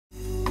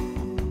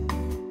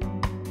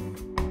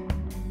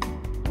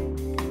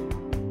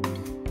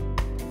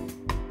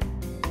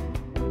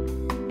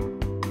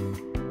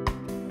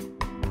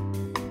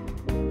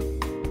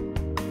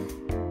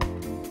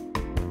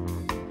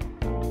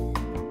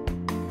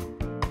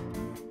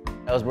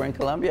I was born in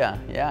Colombia,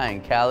 yeah,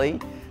 in Cali.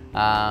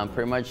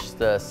 Pretty much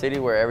the city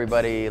where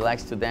everybody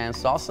likes to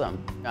dance salsa.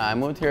 I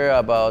moved here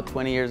about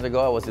 20 years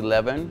ago. I was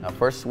 11. I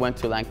first went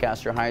to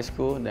Lancaster High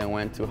School, then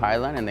went to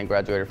Highland, and then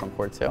graduated from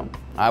Cortez.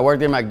 I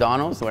worked in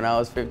McDonald's when I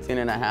was 15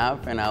 and a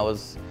half, and I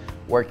was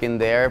working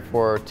there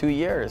for 2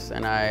 years.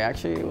 And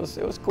it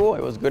was cool.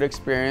 It was a good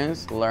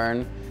experience,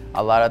 learned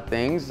a lot of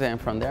things,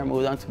 and from there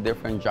moved on to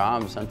different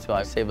jobs until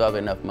I saved up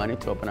enough money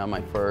to open up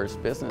my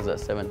first business at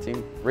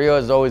 17. RIO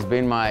has always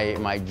been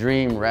my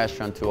dream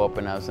restaurant to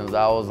open up since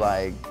I was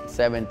like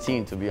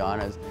 17, to be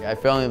honest. I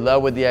fell in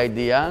love with the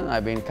idea.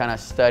 I've been kind of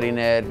studying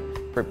it,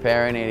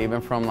 preparing it, even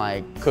from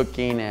like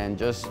cooking and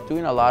just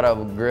doing a lot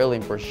of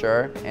grilling for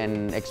sure,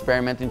 and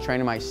experimenting,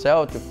 training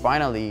myself to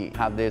finally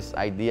have this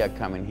idea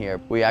coming here.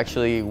 We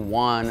actually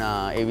won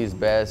AV's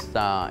Best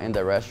in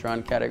the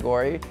restaurant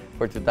category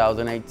for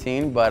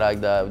 2018, but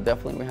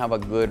definitely we have a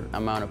good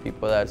amount of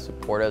people that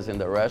support us in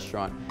the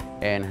restaurant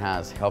and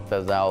has helped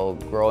us out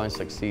grow and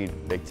succeed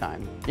big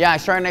time. Yeah, I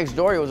started next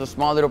door. It was a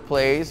small little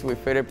place. We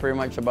fitted pretty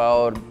much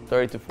about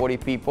 30 to 40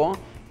 people.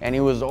 And it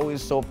was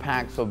always so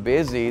packed, so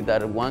busy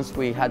that once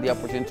we had the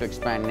opportunity to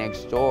expand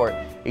next door,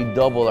 it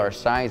doubled our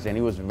size and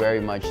it was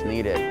very much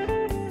needed.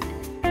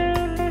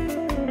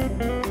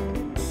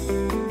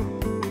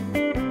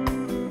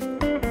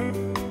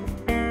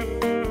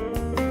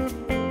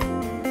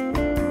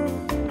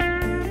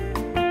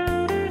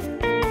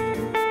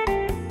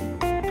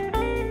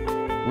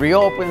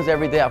 RIO opens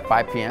every day at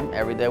 5 p.m.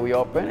 Every day we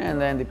open,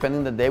 and then depending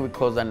on the day, we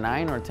close at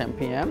 9 or 10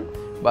 p.m.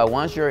 But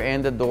once you're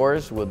in the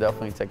doors, we'll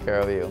definitely take care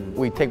of you.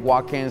 We take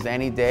walk-ins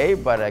any day,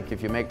 but like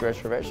if you make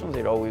reservations,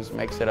 it always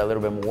makes it a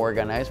little bit more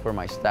organized for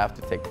my staff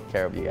to take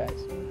care of you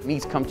guys.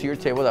 Meats come to your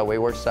table, that way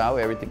it works out.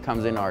 Everything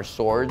comes in our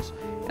swords,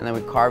 and then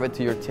we carve it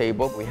to your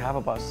table. We have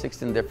about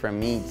 16 different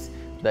meats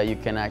that you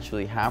can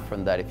actually have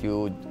from that if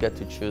you get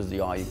to choose the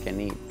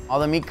all-you-can-eat. All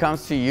the meat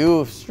comes to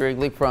you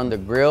strictly from the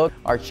grill.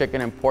 Our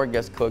chicken and pork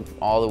gets cooked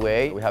all the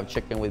way. We have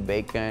chicken with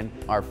bacon,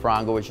 our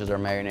frango, which is our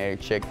marinated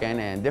chicken,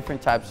 and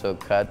different types of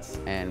cuts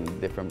and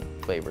different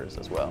flavors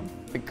as well.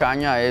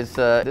 Picanha is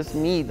this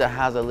meat that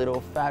has a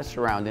little fat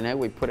surrounding it.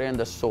 We put it in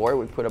the sword.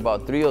 We put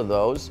about 3 of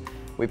those.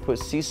 We put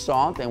sea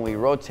salt and we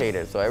rotate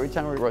it. So every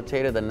time we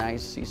rotate it, the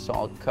nice sea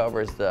salt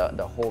covers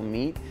the whole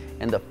meat,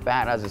 and the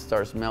fat, as it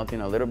starts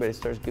melting a little bit, it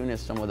starts giving it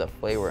some of the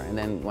flavor. And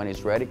then when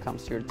it's ready, it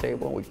comes to your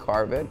table, we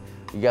carve it.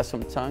 You get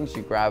some tongues,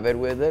 you grab it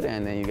with it,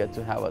 and then you get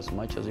to have as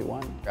much as you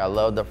want. I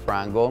love the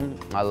frango.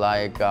 I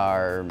like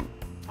our,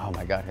 oh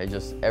my God,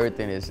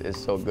 everything is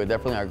so good.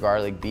 Definitely our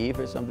garlic beef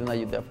is something that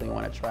you definitely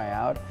want to try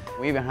out.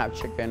 We even have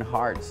chicken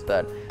hearts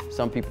that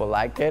some people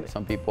like it,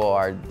 some people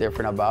are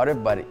different about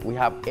it, but we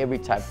have every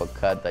type of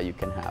cut that you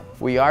can have.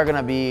 We are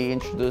gonna be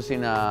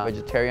introducing a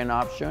vegetarian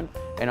option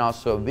and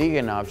also a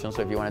vegan option,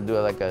 so if you wanna do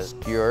it like a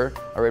skewer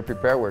already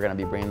prepared, we're gonna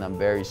be bringing them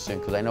very soon,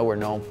 because I know we're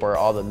known for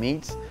all the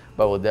meats,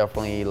 but we'll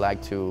definitely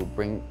like to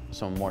bring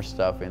some more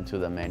stuff into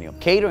the menu.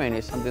 Catering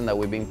is something that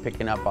we've been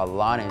picking up a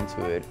lot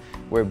into it.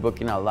 We're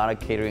booking a lot of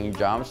catering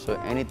jobs, so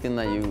anything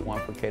that you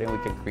want for catering, we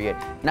can create.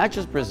 Not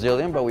just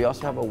Brazilian, but we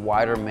also have a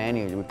wider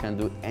menu. We can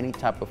do any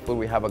type of food.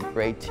 We have a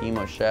great team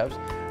of chefs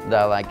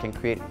that can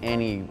create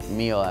any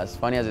meal, as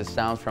funny as it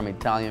sounds, from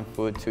Italian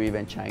food to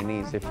even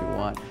Chinese if you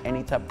want.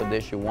 Any type of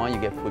dish you want,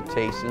 you get food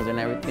tastings and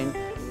everything.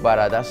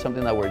 But that's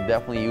something that we're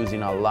definitely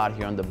using a lot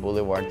here on the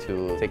Boulevard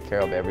to take care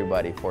of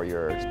everybody for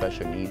your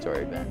special needs or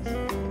events.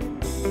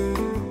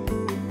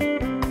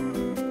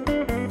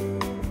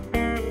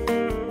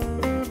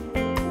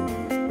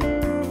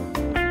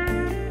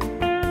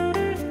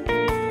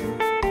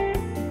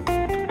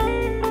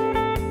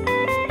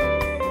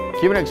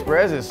 Cuban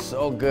Express is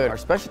so good. Our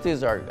specialty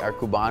is our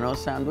Cubano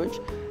sandwich.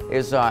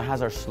 It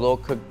has our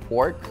slow-cooked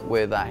pork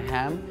with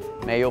ham,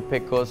 mayo,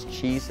 pickles,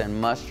 cheese, and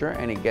mustard,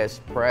 and it gets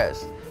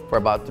pressed for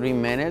about 3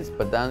 minutes,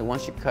 but then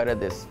once you cut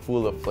it, it's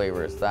full of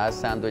flavors. That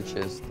sandwich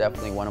is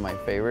definitely one of my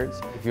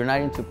favorites. If you're not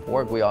into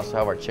pork, we also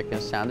have our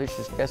chicken sandwich.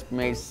 It gets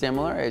made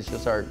similar. It's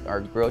just our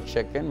grilled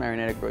chicken,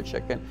 marinated grilled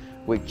chicken,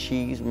 with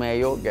cheese,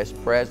 mayo, gets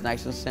pressed,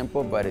 nice and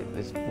simple, but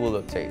it's full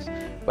of taste.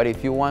 But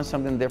if you want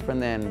something different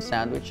than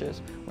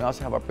sandwiches, we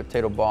also have our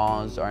potato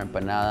balls, our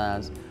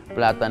empanadas,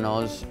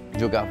 plátanos,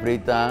 yuca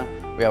frita.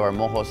 We have our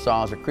mojo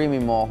sauce, our creamy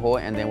mojo,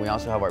 and then we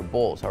also have our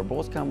bowls. Our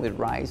bowls come with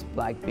rice,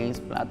 black beans,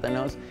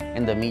 plátanos,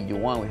 and the meat you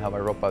want. We have our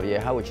ropa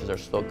vieja, which is our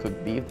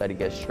slow-cooked beef that it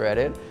gets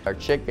shredded. Our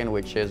chicken,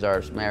 which is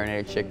our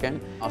marinated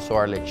chicken. Also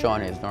our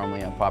lechon is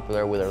normally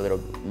popular with our little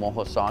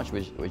mojo sauce,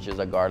 which is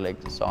a garlic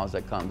sauce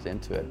that comes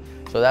into it.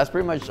 So that's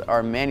pretty much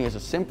our menu. It's a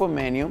simple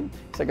menu.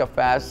 It's like a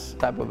fast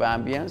type of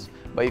ambience,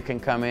 but you can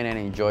come in and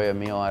enjoy a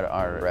meal at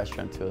our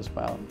restaurant too as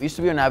well. We used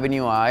to be on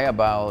Avenue I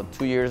about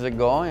 2 years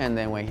ago, and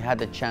then when we had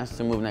the chance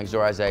to move next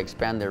door as I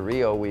expanded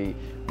RIO, we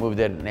moved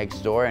it next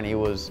door, and it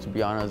was, to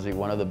be honest,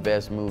 one of the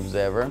best moves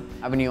ever.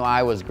 Avenue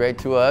I was great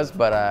to us,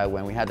 but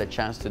when we had the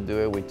chance to do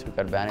it, we took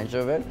advantage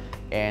of it,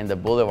 and the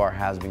Boulevard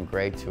has been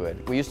great to it.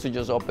 We used to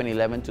just open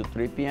 11 to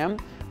 3 p.m.,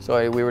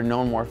 so we were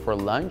known more for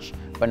lunch,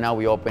 but now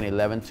we open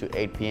 11 to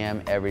 8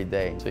 p.m. every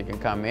day. So you can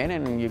come in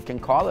and you can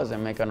call us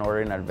and make an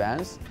order in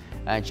advance.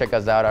 and check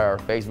us out at our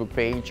Facebook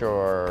page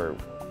or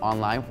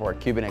online for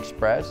Cuban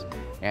Express,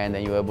 and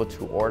then you're able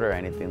to order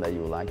anything that you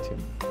would like to.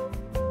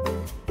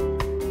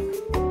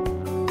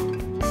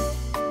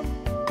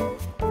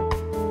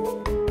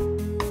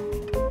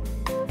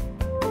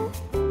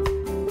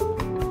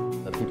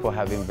 People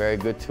have been very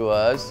good to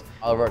us.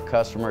 All of our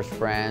customers,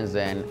 friends,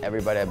 and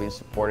everybody have been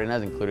supporting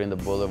us, including the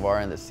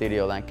Boulevard, and the city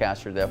of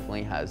Lancaster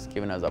definitely has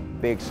given us a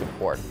big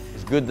support.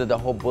 It's good that the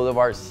whole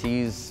Boulevard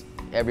sees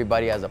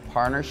everybody as a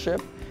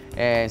partnership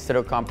instead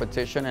of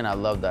competition, and I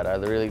love that. I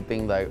really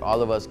think like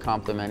all of us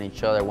complement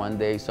each other. One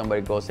day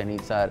somebody goes and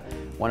eats at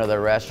one of the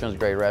restaurants,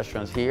 great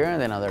restaurants here,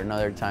 and then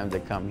another time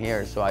they come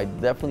here. So I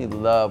definitely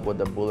love what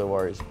the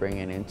Boulevard is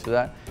bringing into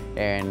that,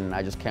 and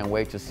I just can't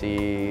wait to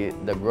see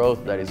the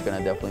growth that it's going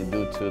to definitely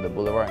do to the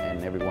Boulevard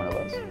and every one of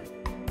us.